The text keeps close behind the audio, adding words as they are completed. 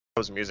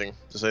was amusing,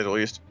 to say the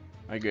least.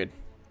 All right, good.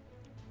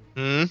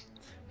 Hmm? I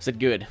said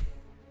good.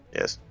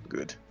 Yes,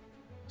 good.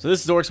 So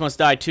this is Orcs Must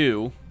Die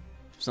 2.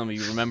 If some of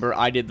you remember,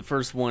 I did the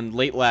first one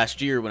late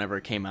last year whenever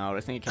it came out.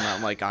 I think it came out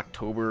in like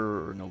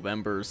October or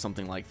November or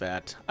something like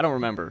that. I don't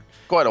remember.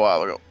 Quite a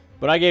while ago.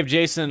 But I gave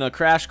Jason a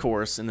crash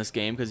course in this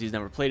game because he's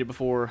never played it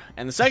before.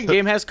 And the second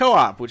game has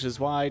co-op, which is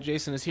why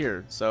Jason is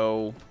here.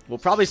 So we'll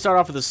probably start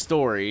off with the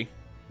story,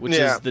 which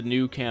is the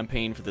new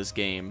campaign for this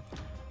game.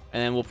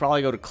 And then we'll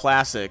probably go to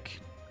Classic,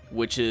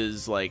 which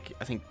is like,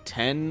 I think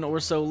 10 or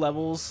so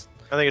levels.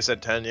 I think it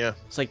said 10, yeah.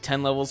 It's like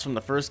 10 levels from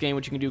the first game,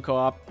 which you can do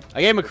co-op.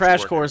 I gave him a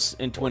crash course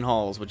in Twin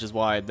Halls, which is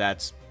why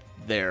that's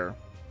there.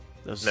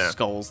 Those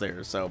skulls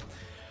there. So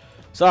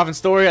off in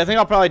story, I think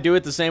I'll probably do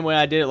it the same way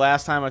I did it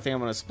last time. I think I'm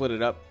going to split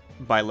it up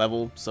by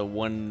level, so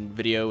one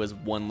video is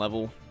one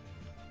level,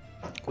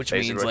 which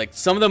means like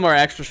some of them are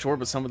extra short,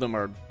 but some of them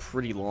are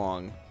pretty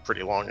long.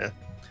 Pretty long, yeah.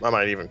 I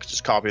might even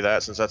just copy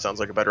that, since that sounds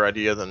like a better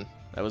idea than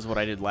that was what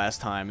I did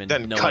last time. And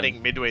then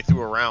cutting midway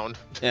through a round.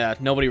 Yeah,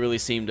 nobody really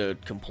seemed to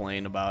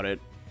complain about it.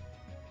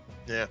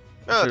 Yeah,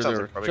 that sounds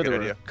like probably a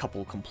good idea. A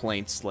couple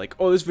complaints like,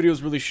 "Oh, this video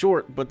is really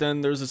short," but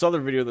then there's this other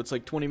video that's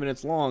like 20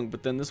 minutes long,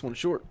 but then this one's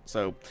short.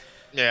 So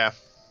yeah,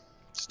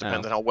 just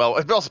depends on how well.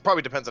 It also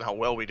probably depends on how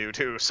well we do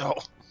too. So.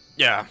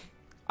 Yeah,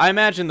 I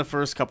imagine the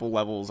first couple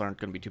levels aren't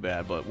going to be too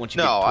bad, but once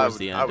you get towards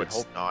the end, I would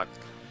hope not.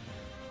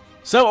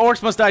 So,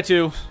 Orcs Must Die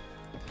 2,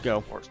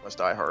 go. Orcs Must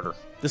Die harder.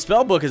 The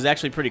spell book is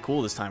actually pretty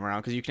cool this time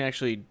around because you can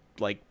actually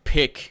like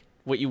pick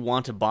what you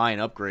want to buy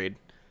and upgrade.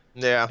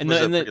 Yeah,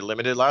 was it pretty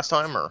limited last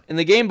time, or in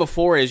the game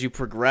before, as you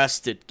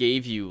progressed, it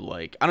gave you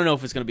like I don't know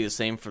if it's going to be the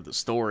same for the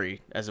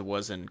story as it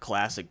was in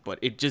Classic, but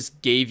it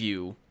just gave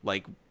you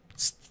like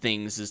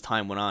things as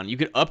time went on. You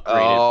could upgrade it,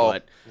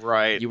 but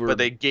right.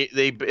 But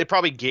it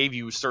probably gave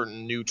you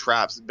certain new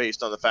traps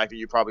based on the fact that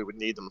you probably would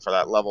need them for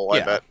that level. I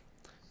bet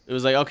it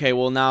was like, okay,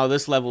 well now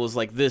this level is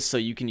like this, so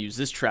you can use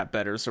this trap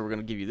better. So we're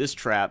gonna give you this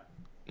trap.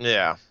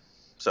 Yeah.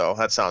 So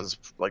that sounds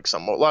like a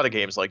lot of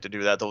games like to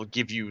do that. They'll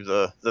give you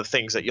the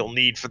things that you'll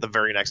need for the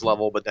very next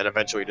level, but then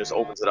eventually just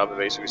opens it up and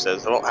basically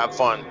says, "Oh, have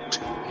fun."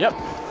 Yep.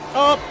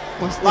 Oh,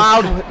 was this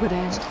loud. how it would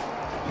end?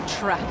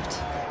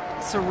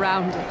 Trapped,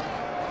 surrounded.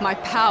 My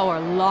power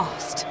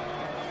lost.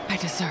 I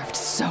deserved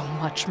so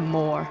much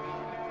more.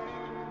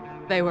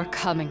 They were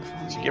coming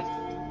for me.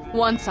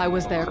 Once I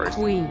was their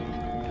queen.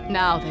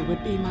 Now they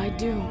would be my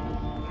doom.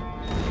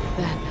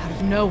 Then, out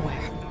of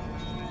nowhere,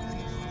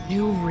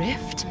 new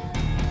rift?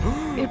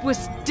 It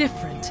was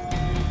different.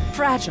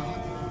 Fragile.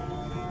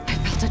 I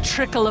felt a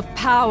trickle of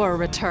power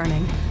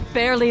returning.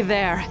 Barely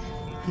there.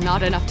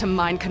 Not enough to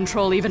mind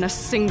control even a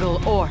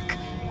single orc.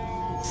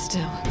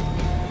 Still,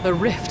 the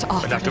rift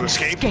offered an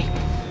escape.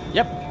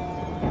 Yep.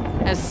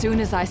 As soon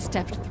as I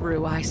stepped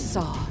through, I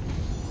saw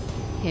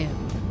him.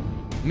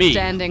 Me.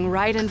 Standing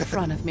right in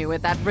front of me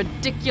with that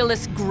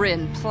ridiculous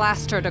grin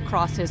plastered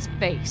across his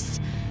face.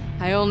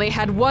 I only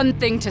had one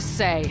thing to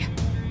say.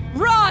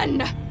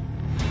 Run!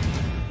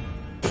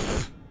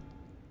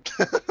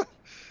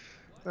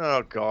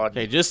 Oh, God.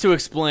 Okay, just to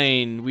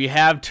explain, we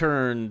have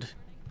turned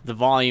the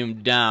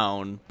volume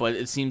down, but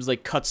it seems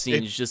like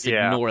cutscenes just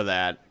ignore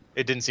that.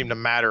 It didn't seem to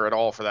matter at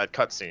all for that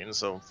cutscene,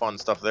 so fun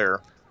stuff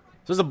there.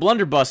 So there's a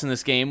blunderbuss in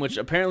this game, which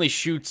apparently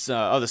shoots...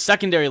 the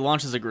secondary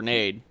launches a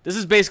grenade. This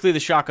is basically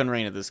the shotgun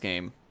rain of this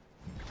game.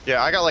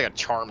 Yeah, I got like a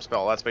charm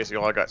spell. That's basically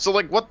all I got. So,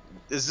 like, what...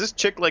 Is this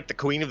chick like the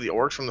queen of the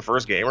orcs from the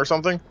first game or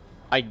something?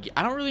 I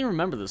don't really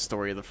remember the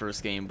story of the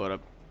first game,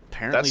 but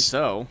apparently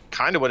so.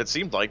 Kind of what it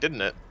seemed like,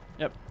 didn't it?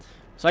 Yep.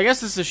 So I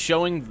guess this is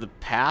showing the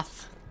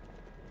path.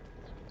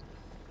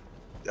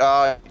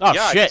 Oh,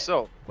 yeah, shit.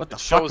 So what the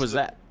fuck was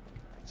that?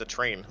 It's a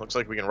train. Looks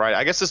like we can ride it.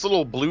 I guess this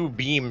little blue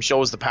beam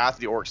shows the path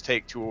the orcs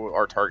take to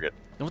our target.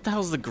 And what the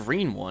hell is the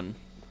green one?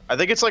 I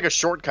think it's like a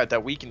shortcut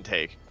that we can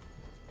take.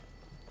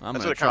 I'm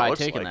going to try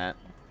taking that.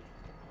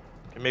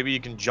 And maybe you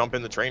can jump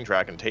in the train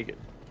track and take it.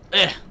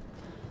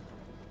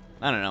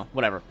 I don't know.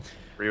 Whatever.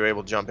 Were you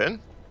able to jump in?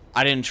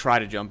 I didn't try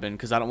to jump in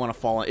because I don't want to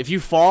fall in. If you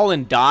fall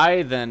and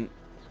die, then...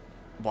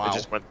 Wow. It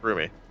just went through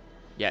me.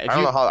 Yeah, I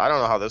don't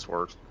know how this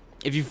works.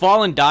 If you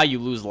fall and die, you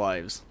lose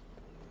lives.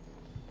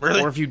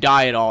 Really? Or if you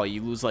die at all,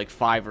 you lose like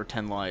 5 or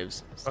 10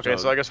 lives. Okay,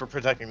 so I guess we're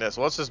protecting this.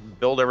 Well, let's just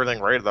build everything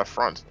right at the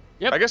front.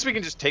 Yep. I guess we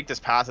can just take this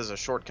path as a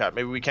shortcut.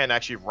 Maybe we can't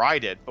actually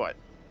ride it, but...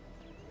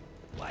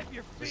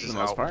 This is the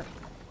most part.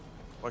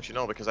 Why don't you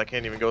know? Because I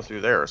can't even go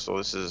through there, so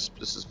this is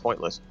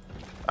pointless.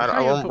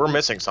 We're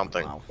missing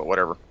something, but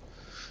whatever.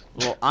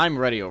 Well, I'm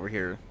ready over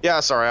here. Yeah,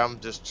 sorry, I'm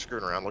just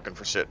screwing around looking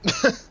for shit.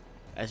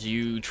 As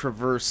you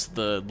traverse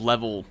the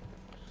level.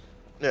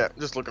 Yeah,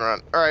 just looking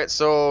around. Alright,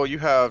 so you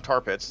have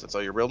tar pits. That's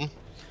all you're building?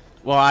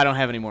 Well, I don't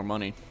have any more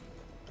money.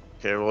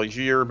 Okay, well, if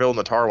you're building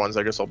the tar ones,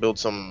 I guess I'll build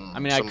some... I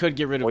mean, I could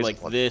get rid of,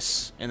 like,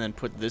 this and then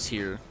put this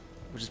here,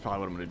 which is probably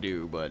what I'm going to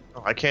do, but...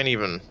 Oh, I can't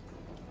even...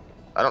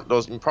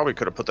 You probably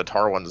could have put the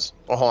tar ones...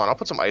 Oh, hold on, I'll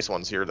put some ice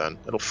ones here, then.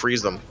 It'll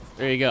freeze them.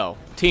 There you go.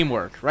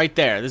 Teamwork, right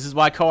there. This is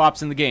why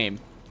co-op's in the game.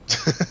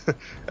 And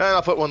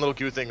I'll put one little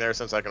Q thing there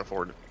since I can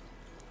afford it.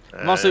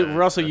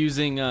 We're also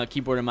using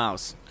keyboard and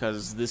mouse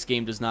because this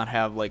game does not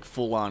have like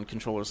full-on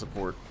controller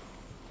support.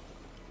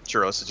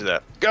 Sure, let's do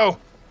that. Go.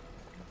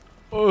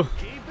 Oh.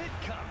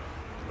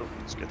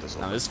 Let's get this.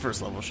 Now this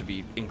first level should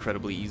be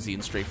incredibly easy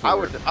and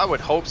straightforward. I would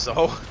hope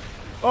so.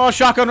 Oh,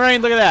 shotgun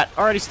rain! Look at that,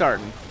 already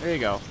starting. There you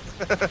go.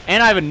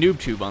 And I have a noob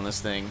tube on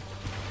this thing.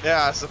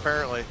 Yes,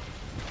 apparently.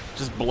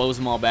 Just blows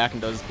them all back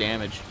and does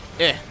damage.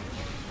 Eh.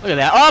 Look at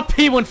that. Oh,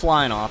 he went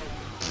flying off.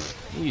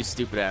 You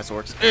stupid ass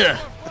orcs.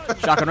 Ugh.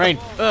 Shotgun rain.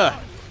 Ugh.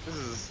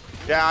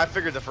 Yeah, I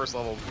figured the first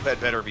level had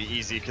better be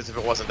easy, because if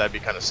it wasn't, that'd be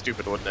kind of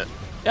stupid, wouldn't it?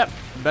 Yep.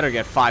 Better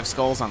get 5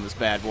 skulls on this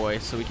bad boy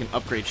so we can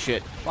upgrade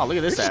shit. Wow, look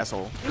at this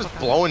asshole. You're just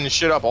blowing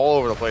shit up all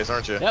over the place,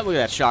 aren't you? Yeah, look at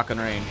that shotgun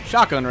rain.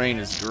 Shotgun rain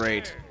is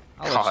great.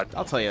 God.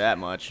 I'll tell you that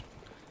much.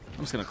 I'm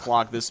just gonna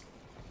clog this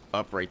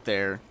up right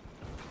there.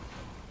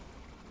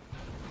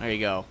 There you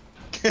go.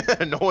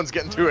 No one's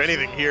getting through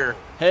anything here.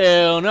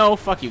 Hell no.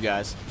 Fuck you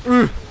guys.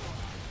 They're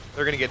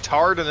gonna get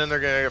tarred and then they're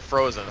gonna get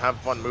frozen. Have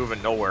fun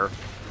moving nowhere.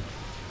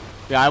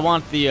 Yeah, I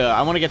want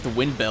to get the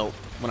wind belt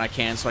when I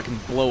can, so I can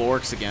blow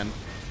orcs again.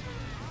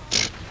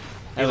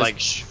 You like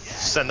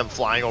send them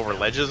flying over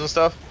ledges and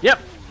stuff. Yep.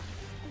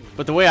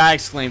 But the way I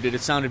exclaimed it, it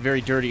sounded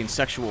very dirty and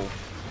sexual.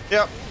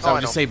 Yep. So I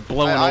would just say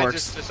blowing orcs. I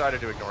just decided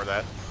to ignore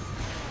that.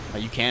 Oh,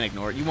 you can't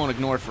ignore it. You won't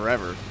ignore it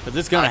forever, because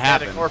it's gonna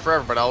happen. I can't ignore it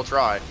forever, but I'll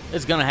try.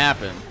 It's gonna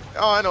happen.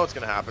 Oh, I know it's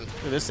gonna happen.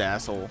 Look at this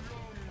asshole.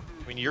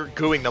 I mean, you're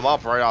gooing them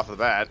up right off the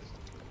bat.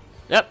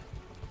 Yep.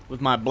 With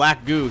my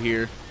black goo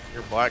here.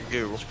 Your black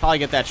goo. Should probably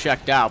get that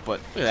checked out, but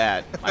look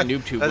at that. My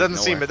noob tube. That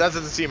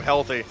doesn't seem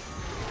healthy.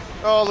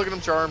 Oh, look at him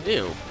charmed.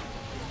 Ew.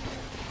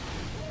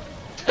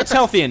 It's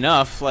healthy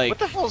enough. Like. What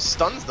the hell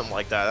stuns them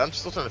like that? I'm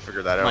still trying to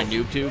figure that out. My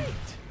noob tube.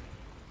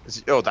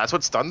 Oh, that's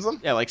what stuns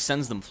them? Yeah, like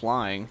sends them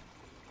flying.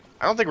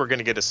 I don't think we're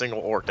gonna get a single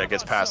orc that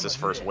gets past this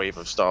first wave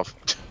of stuff.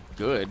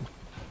 Good.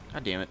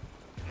 God damn it.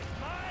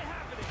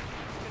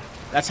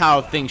 That's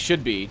how things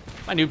should be.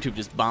 My noob tube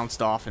just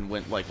bounced off and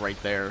went like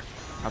right there.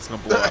 That's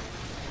gonna blow up.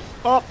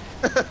 Oh!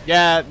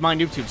 Yeah, my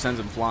noob tube sends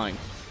them flying.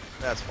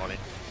 That's funny.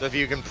 So if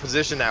you can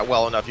position that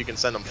well enough, you can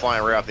send them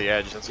flying right off the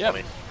edge. That's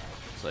funny.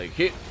 It's like,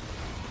 hit.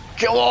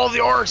 Kill all the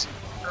orcs!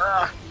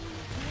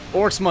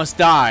 Orcs must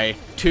die,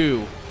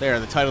 2. There,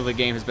 the title of the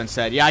game has been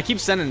said. Yeah, I keep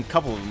sending a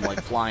couple of them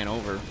like flying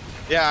over.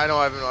 Yeah, I know.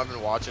 I've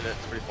been watching it.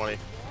 It's pretty funny.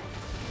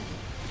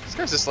 These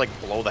guys just like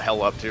blow the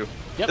hell up too.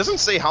 Yep. It doesn't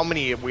say how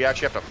many we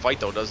actually have to fight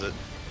though, does it?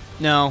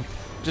 No,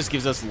 just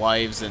gives us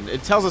lives, and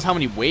it tells us how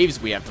many waves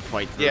we have to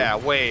fight through. Yeah,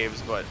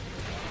 waves, but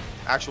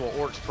actual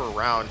orcs per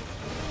round.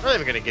 We're not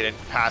even gonna get in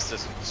past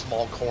this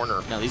small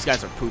corner. No, these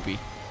guys are poopy.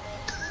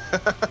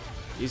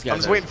 These guys. I'm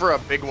just waiting for a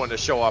big one to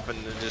show up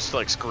and just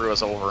like screw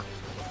us over.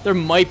 There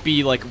might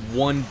be like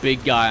one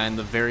big guy on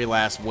the very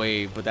last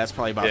wave, but that's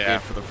probably about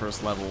it for the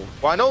first level.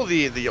 Well, I know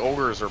the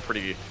ogres are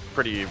pretty.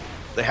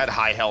 They had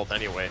high health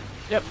anyway.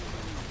 Yep.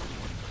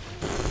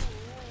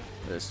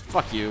 This.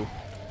 Fuck you.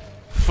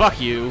 Fuck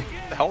you.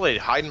 What the hell are they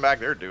hiding back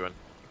there doing?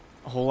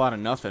 A whole lot of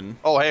nothing.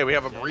 Oh, hey, we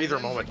have a breather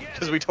moment,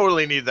 because we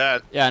totally need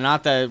that. Yeah,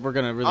 not that we're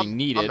gonna really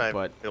need it, not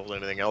but build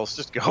anything else.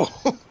 Just go.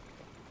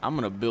 I'm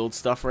gonna build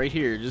stuff right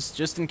here,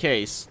 just in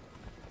case.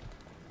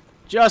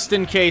 Just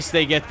in case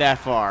they get that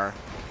far.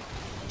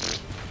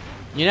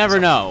 You never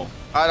know.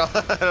 I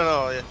don't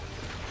know.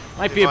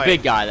 Might be a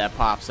big guy that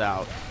pops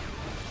out.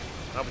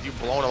 No, but you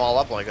blowing them all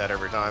up like that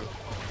every time.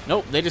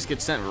 Nope, they just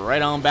get sent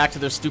right on back to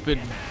their stupid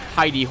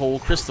hidey hole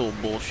crystal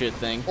bullshit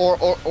thing.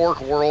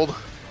 Orc world.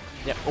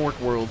 Yep,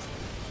 Orc world.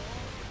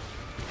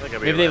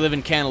 Maybe they live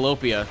in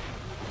Canalopia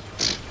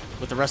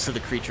with the rest of the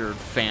creature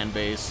fan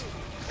base.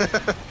 I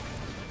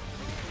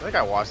think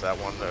I watched that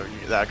one though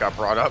that got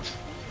brought up.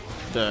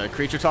 The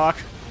creature talk?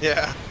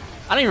 Yeah.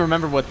 I don't even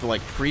remember what the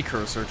like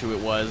precursor to it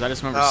was. I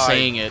just remember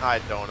saying it. I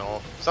don't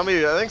know.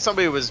 I think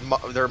somebody was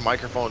their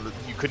microphone.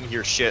 You couldn't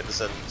hear shit.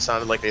 It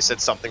sounded like they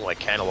said something like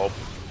cantaloupe.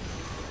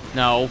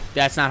 No,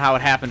 that's not how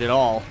it happened at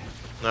all.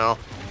 No.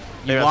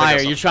 You liar!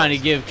 You're trying to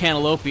give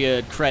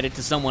Canalopia credit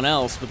to someone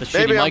else with a shitty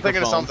microphone. Maybe I'm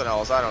thinking of something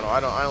else. I don't know.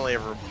 I only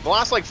ever the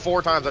last like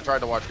 4 times I tried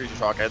to watch Creature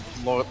Talk, I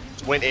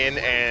went in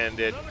and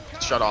it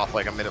shut off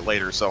like a minute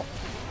later. So.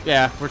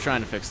 Yeah, we're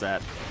trying to fix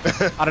that.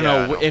 I don't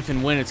know if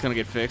and when it's gonna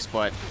get fixed,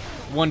 but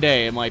one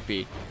day it might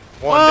be.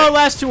 One day.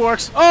 Last 2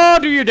 orcs. Oh,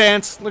 do your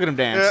dance. Look at him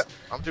dance.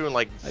 Yeah, I'm doing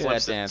like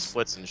flips and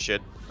splits and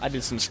shit. I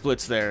did some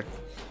splits there.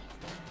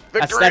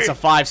 Victory! That's a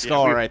 5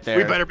 skull right there.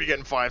 We better be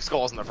getting 5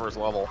 skulls in the first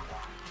level.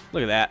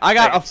 Look at that. I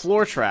got a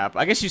floor trap.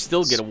 I guess you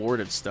still get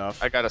awarded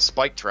stuff. I got a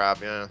spike trap,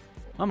 yeah.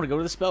 I'm gonna go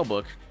to the spell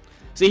book.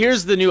 See,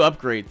 here's the new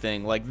upgrade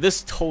thing. Like,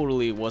 this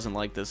totally wasn't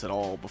like this at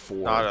all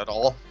before. Not at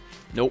all?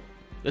 Nope.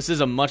 This is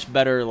a much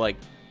better, like,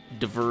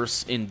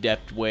 diverse,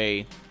 in-depth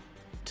way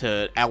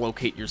to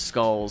allocate your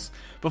skulls.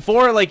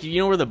 Before, like, you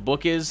know where the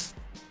book is?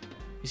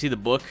 You see the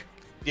book?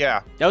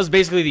 Yeah. That was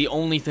basically the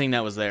only thing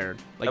that was there.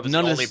 Like,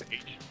 none of this...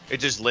 It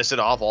just listed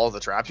off all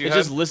the traps you had? It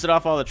just listed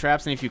off all the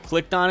traps, and if you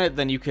clicked on it,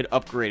 then you could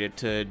upgrade it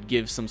to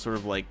give some sort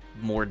of, like,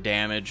 more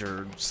damage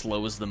or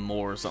slows them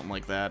more or something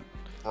like that.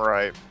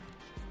 Right.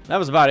 That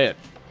was about it.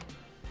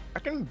 I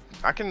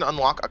can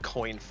unlock a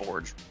coin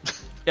forge.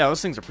 Yeah,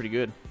 those things are pretty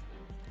good.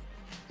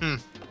 Hmm.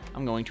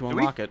 I'm going to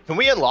unlock it. Can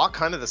we unlock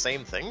kind of the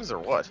same things or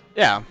what?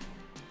 Yeah.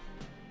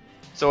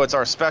 So it's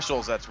our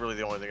specials that's really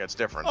the only thing that's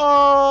different.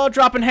 Oh,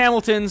 dropping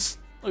Hamiltons.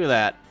 Look at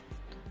that.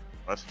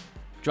 What?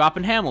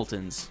 Dropping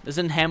Hamiltons.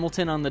 Isn't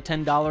Hamilton on the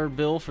 $10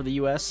 bill for the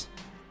U.S.?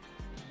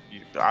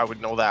 I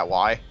would know that.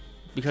 Why?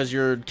 Because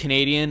you're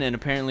Canadian, and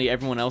apparently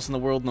everyone else in the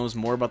world knows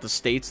more about the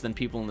States than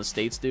people in the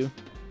States do.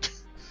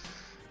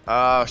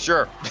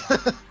 Sure.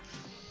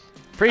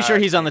 Pretty sure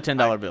he's on the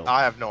 $10 bill.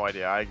 I have no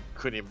idea. I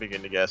couldn't even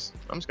begin to guess.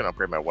 I'm just gonna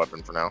upgrade my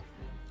weapon for now.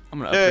 I'm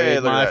gonna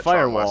upgrade my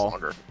firewall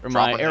or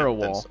my arrow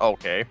wall.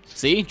 Okay.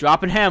 See,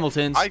 dropping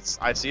Hamiltons.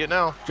 I see it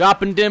now.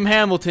 Dropping dim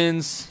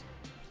Hamiltons.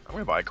 I'm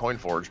gonna buy a coin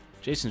forge.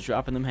 Jason's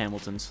dropping them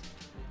Hamiltons.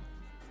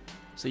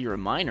 So you're a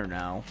miner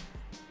now.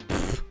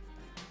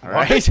 All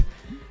right.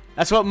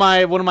 That's what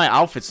one of my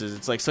outfits is.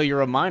 It's like, so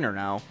you're a miner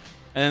now.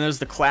 And then there's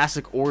the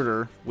classic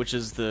order, which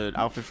is the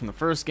outfit from the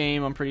first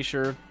game, I'm pretty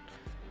sure.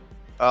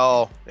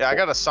 Oh, yeah, I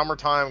got a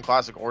summertime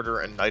classic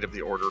order and night of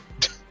the order.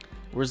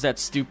 Where's that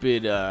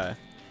stupid, where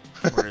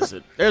is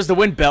it? There's the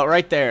wind belt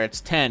right there. It's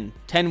 10.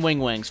 10 wing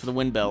wings for the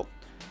wind belt.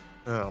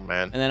 Oh,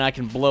 man. And then I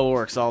can blow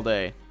orcs all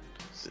day.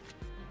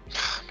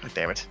 God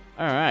damn it.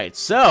 Alright,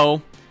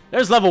 so,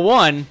 there's level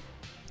 1.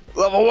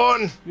 Level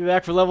 1! Be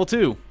back for level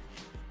 2.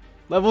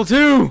 Level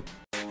 2!